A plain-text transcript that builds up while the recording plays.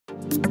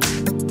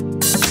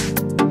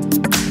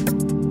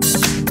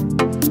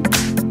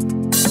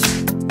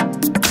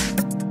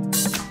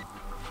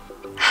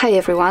Hi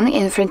everyone,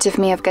 in front of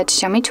me I've got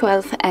Xiaomi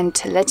 12 and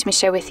let me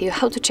share with you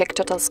how to check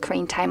total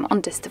screen time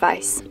on this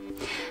device.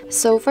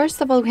 So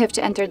first of all we have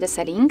to enter the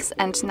settings,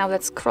 and now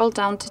let's scroll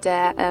down to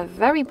the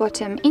very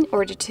bottom in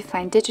order to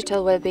find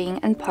Digital Wellbeing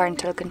and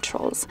Parental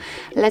Controls.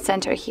 Let's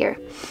enter here,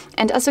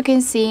 and as you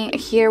can see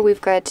here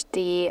we've got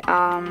the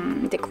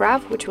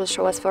graph which will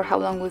show us for how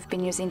long we've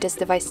been using this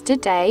device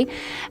today,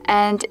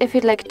 and if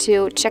you'd like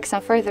to check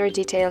some further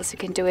details you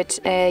can do it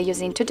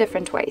using two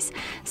different ways.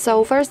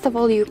 So first of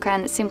all you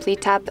can simply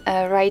tap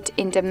right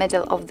in the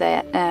middle of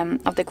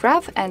the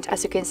graph, and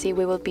as you can see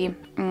we will be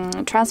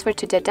transferred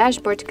to the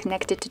dashboard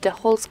connected to the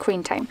whole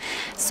screen time.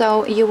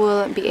 So you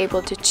will be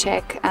able to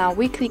check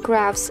weekly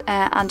graphs.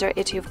 Under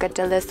it you've got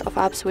the list of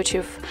apps which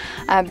you've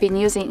been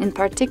using in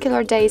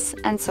particular days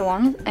and so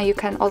on. You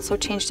can also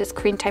change the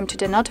screen time to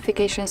the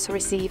notifications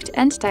received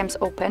and times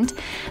opened,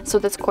 so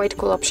that's quite a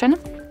cool option.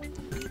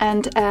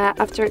 And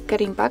after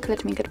getting back,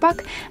 let me get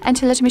back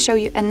and let me show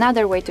you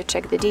another way to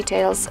check the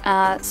details.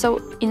 So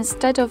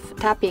instead of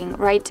tapping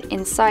right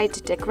inside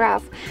the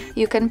graph,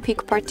 you can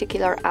pick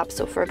particular apps.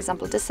 So for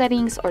example, the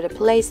settings or the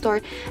Play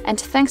Store.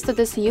 And thanks to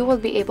this, you will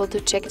be able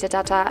to check the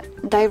data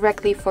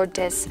directly for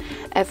this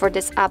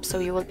app. So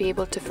you will be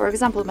able to, for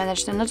example,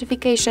 manage the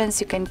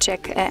notifications. You can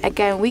check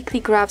again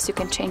weekly graphs. You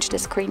can change the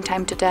screen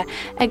time to the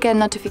again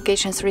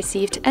notifications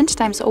received and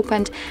times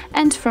opened,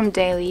 and from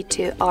daily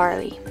to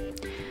hourly.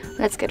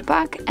 Let's get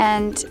back,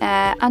 and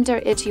under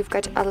it you've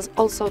got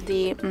also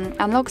the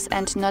unlocks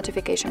and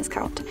notifications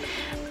count.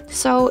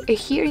 So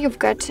here you've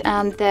got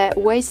the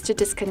ways to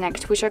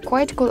disconnect, which are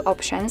quite cool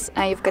options.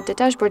 You've got the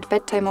dashboard,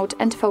 bedtime mode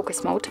and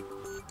focus mode.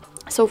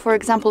 So for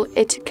example,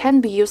 it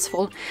can be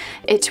useful,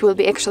 it will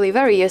be actually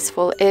very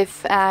useful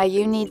if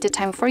you need the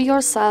time for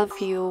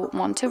yourself, you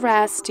want to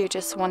rest, you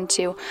just want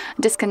to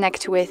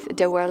disconnect with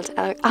the world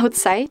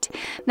outside.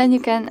 Then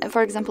you can,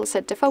 for example,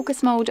 set the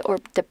focus mode or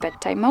the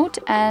bedtime mode,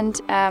 and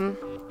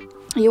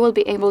you will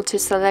be able to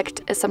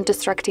select some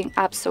distracting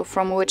apps, so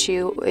from which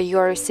you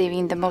are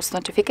receiving the most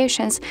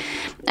notifications,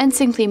 and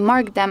simply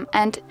mark them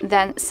and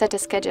then set a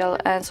schedule.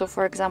 So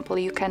for example,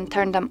 you can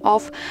turn them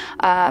off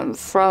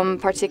from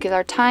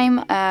particular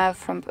time,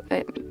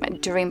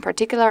 during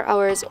particular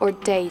hours or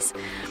days.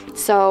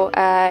 So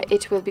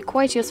it will be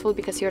quite useful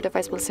because your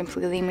device will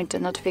simply limit the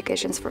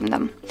notifications from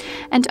them.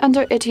 And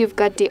under it you've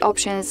got the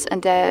options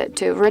and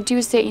to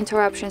reduce the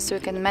interruptions, so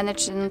you can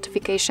manage the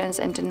notifications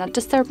and the not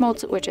disturb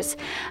mode, which is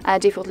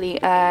defaultly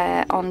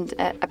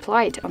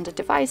applied on the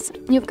device.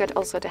 You've got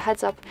also the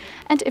heads up,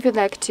 and if you'd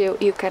like to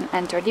you can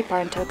enter the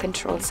parental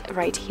controls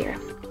right here.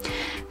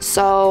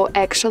 So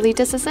actually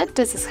this is it.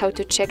 This is how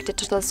to check the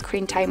total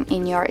screen time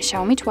in your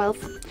Xiaomi 12.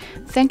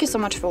 Thank you so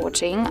much for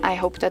watching. I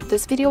hope that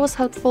this video was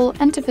helpful,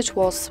 and if it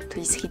was,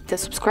 please hit the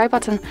subscribe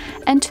button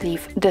and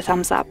leave the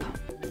thumbs up.